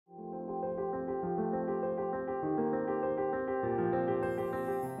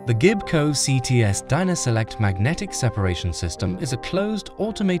The Gibco CTS Dynaselect magnetic separation system is a closed,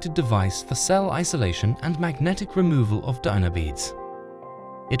 automated device for cell isolation and magnetic removal of dynabeads.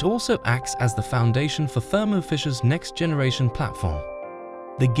 It also acts as the foundation for Thermo Fisher's next-generation platform,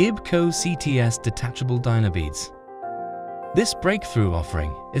 the Gibco CTS Detachable Dynabeads. This breakthrough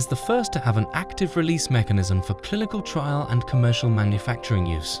offering is the first to have an active release mechanism for clinical trial and commercial manufacturing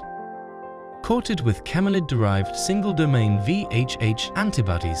use. Coated with camelid-derived single-domain VHH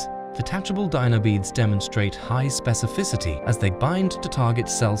antibodies, detachable dynabeads demonstrate high specificity as they bind to target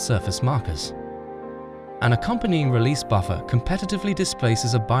cell surface markers. An accompanying release buffer competitively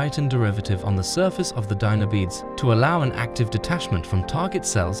displaces a biotin derivative on the surface of the dynabeads to allow an active detachment from target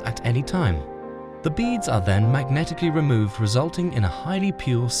cells at any time. The beads are then magnetically removed, resulting in a highly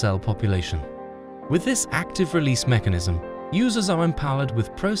pure cell population. With this active release mechanism, users are empowered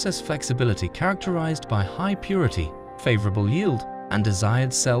with process flexibility characterized by high purity, favorable yield, and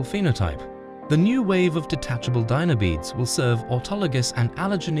desired cell phenotype. The new wave of detachable dynabeads will serve autologous and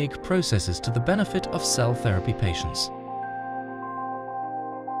allogeneic processes to the benefit of cell therapy patients.